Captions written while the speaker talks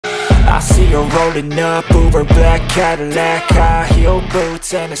I see her rolling up, Uber black Cadillac, high heel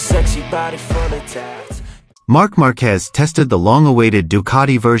boots and a sexy body full of tats. Marc Marquez tested the long-awaited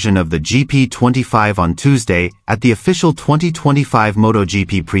Ducati version of the GP25 on Tuesday at the official 2025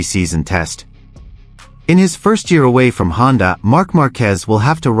 MotoGP preseason test. In his first year away from Honda, Marc Marquez will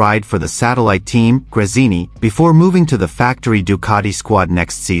have to ride for the satellite team, Gresini, before moving to the factory Ducati squad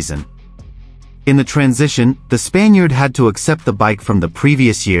next season. In the transition, the Spaniard had to accept the bike from the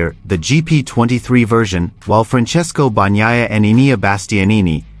previous year, the GP23 version, while Francesco Bagnaia and Enea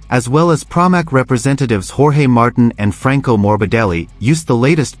Bastianini, as well as Pramac representatives Jorge Martin and Franco Morbidelli, used the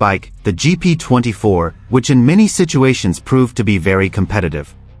latest bike, the GP24, which in many situations proved to be very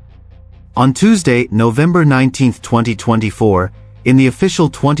competitive. On Tuesday, November 19, 2024, in the official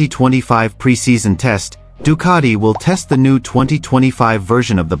 2025 preseason test, Ducati will test the new 2025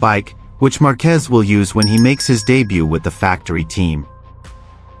 version of the bike, which Marquez will use when he makes his debut with the factory team.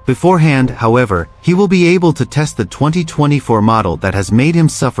 Beforehand, however, he will be able to test the 2024 model that has made him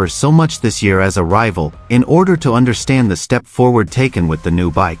suffer so much this year as a rival, in order to understand the step forward taken with the new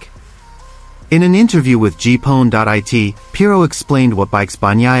bike. In an interview with Gpone.it, Pirro explained what bikes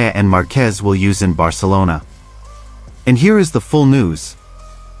Bagnaia and Marquez will use in Barcelona. And here is the full news.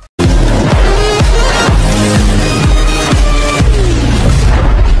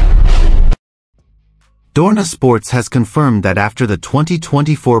 Dorna Sports has confirmed that after the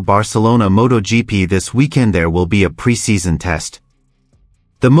 2024 Barcelona MotoGP this weekend there will be a preseason test.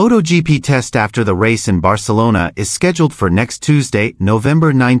 The MotoGP test after the race in Barcelona is scheduled for next Tuesday,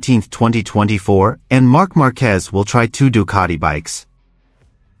 November 19, 2024, and Marc Marquez will try 2 Ducati bikes.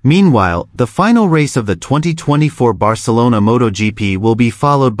 Meanwhile, the final race of the 2024 Barcelona MotoGP will be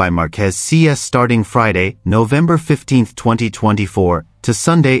followed by Marquez CS starting Friday, November 15, 2024, to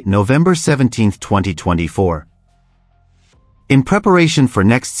Sunday, November 17, 2024. In preparation for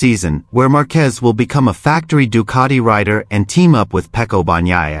next season, where Marquez will become a factory Ducati rider and team up with Pecco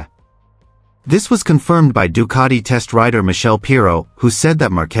Bagnaia. This was confirmed by Ducati test rider Michel Pirro, who said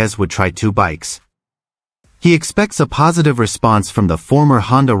that Marquez would try 2 bikes. He expects a positive response from the former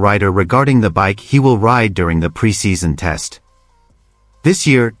Honda rider regarding the bike he will ride during the preseason test. This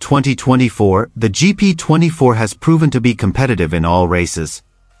year, 2024, the GP24 has proven to be competitive in all races.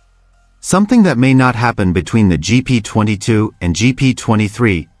 Something that may not happen between the GP22 and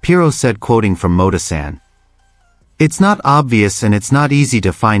GP23, Pirro said, quoting from Motosan. It's not obvious and it's not easy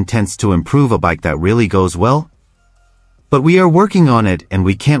to find tents to improve a bike that really goes well. But we are working on it and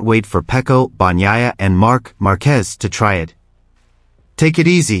we can't wait for Pecco, Bagnaia and Marc Marquez to try it. Take it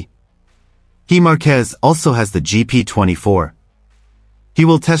easy. Marquez also has the GP24. He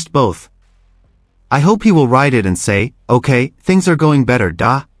will test both. I hope he will ride it and say, okay, things are going better,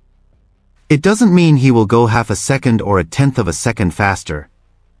 da. It doesn't mean he will go half a second or a tenth of a second faster.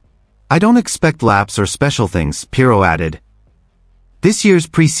 I don't expect laps or special things, Pirro added. This year's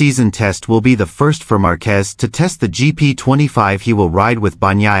preseason test will be the first for Marquez to test the GP25 he will ride with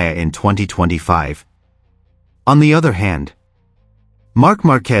Bagnaia in 2025. On the other hand, Marc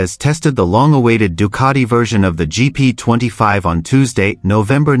Marquez tested the long-awaited Ducati version of the GP25 on Tuesday,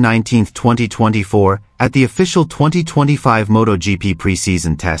 November 19, 2024, at the official 2025 MotoGP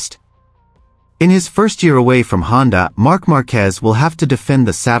preseason test. In his first year away from Honda, Marc Marquez will have to defend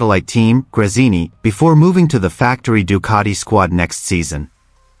the satellite team, Gresini, before moving to the factory Ducati squad next season.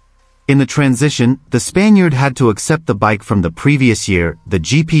 In the transition, the Spaniard had to accept the bike from the previous year, the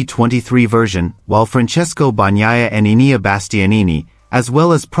GP23 version, while Francesco Bagnaia and Enea Bastianini, as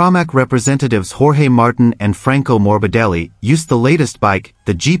well as Pramac representatives Jorge Martin and Franco Morbidelli, used the latest bike,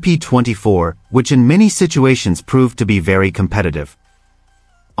 the GP24, which in many situations proved to be very competitive.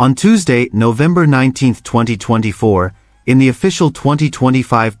 On Tuesday, November 19, 2024, in the official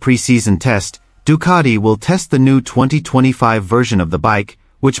 2025 preseason test, Ducati will test the new 2025 version of the bike,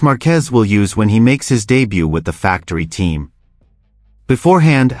 which Marquez will use when he makes his debut with the factory team.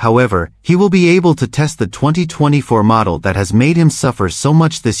 Beforehand, however, he will be able to test the 2024 model that has made him suffer so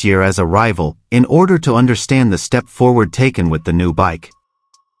much this year as a rival, in order to understand the step forward taken with the new bike.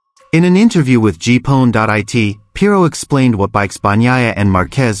 In an interview with Gpone.it, Pirro explained what bikes Bagnaia and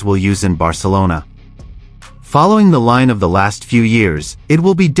Marquez will use in Barcelona. Following the line of the last few years, it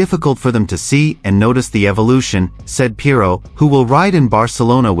will be difficult for them to see and notice the evolution, said Pirro, who will ride in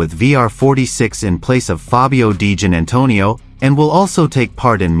Barcelona with VR46 in place of Fabio Di Gianantonio, and will also take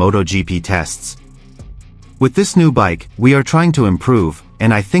part in MotoGP tests. With this new bike, we are trying to improve,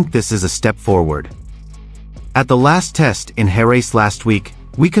 and I think this is a step forward. At the last test in Jerez last week,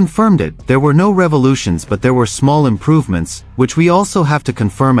 we confirmed it. There were no revolutions, but there were small improvements, which we also have to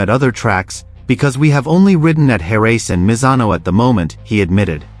confirm at other tracks, because we have only ridden at Jerez and Misano at the moment, he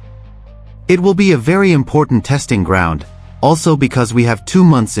admitted. It will be a very important testing ground, also because we have 2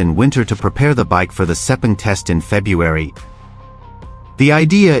 months in winter to prepare the bike for the Sepang test in February. The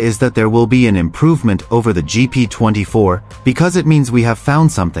idea is that there will be an improvement over the GP24, because it means we have found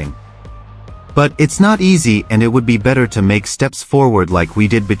something. But it's not easy, and it would be better to make steps forward like we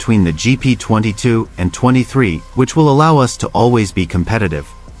did between the GP22 and 23, which will allow us to always be competitive.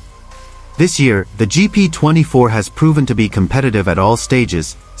 This year, the GP24 has proven to be competitive at all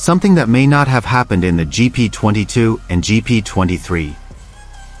stages, something that may not have happened in the GP22 and GP23.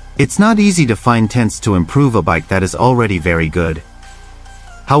 It's not easy to find tents to improve a bike that is already very good.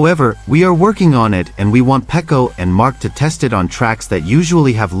 However, we are working on it, and we want Pecco and Mark to test it on tracks that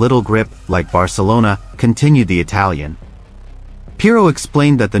usually have little grip, like Barcelona, continued the Italian. Piero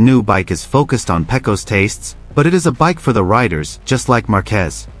explained that the new bike is focused on Pecco's tastes, but it is a bike for the riders, just like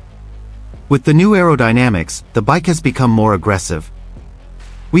Marquez. With the new aerodynamics, the bike has become more aggressive.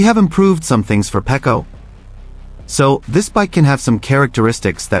 We have improved some things for Pecco. So, this bike can have some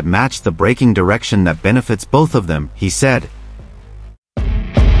characteristics that match the braking direction that benefits both of them, he said.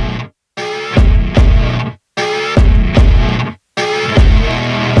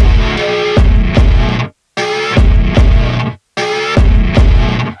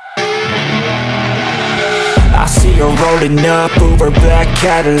 Rolling up, Uber black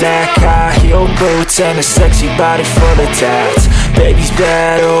Cadillac, high heel boots and a sexy body full of tats. Baby's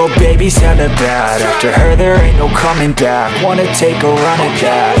bad, oh baby's hella bad. After her there ain't no coming back. Wanna take a run at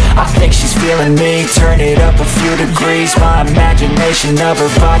that. I think she's feeling me, turn it up a few degrees. My imagination of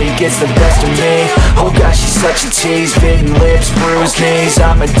her body gets the best of me. Oh gosh, she's such a tease, bitten lips, bruised knees.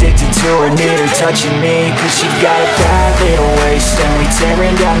 I'm addicted to her, need her touching me, cause she got a bad little waist. And we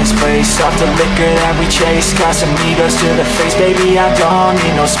tearing down this place, off the liquor that we chase. Casamigos to the face, baby I don't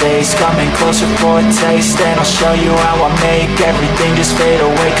need no space. Coming closer for a taste, and I'll show you how I make everything just fade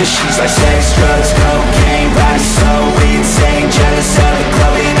away. Cause she's like sex, drugs, cocaine, body so insane. Jealous of the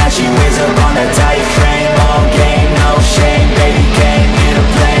clothing that she wears up on that tight frame. All game, no shame, baby came here to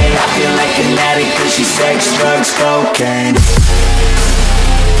play. I feel like an addict cause she's sex, drugs, cocaine.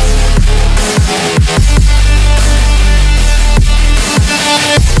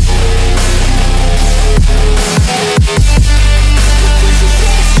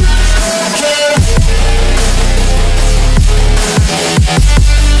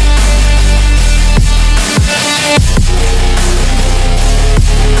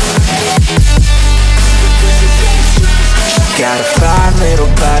 Got a fine little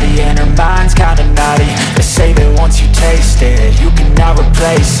body and her mind's kinda naughty. They say that once you taste it, you cannot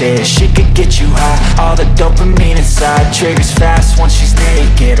replace it. She could get you high, all the dopamine inside triggers fast once she's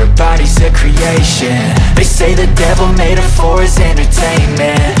naked. Her body's a creation. They say the devil made her for his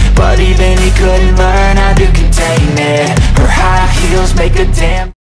entertainment, but even he couldn't learn how to contain it. Her high heels make a damn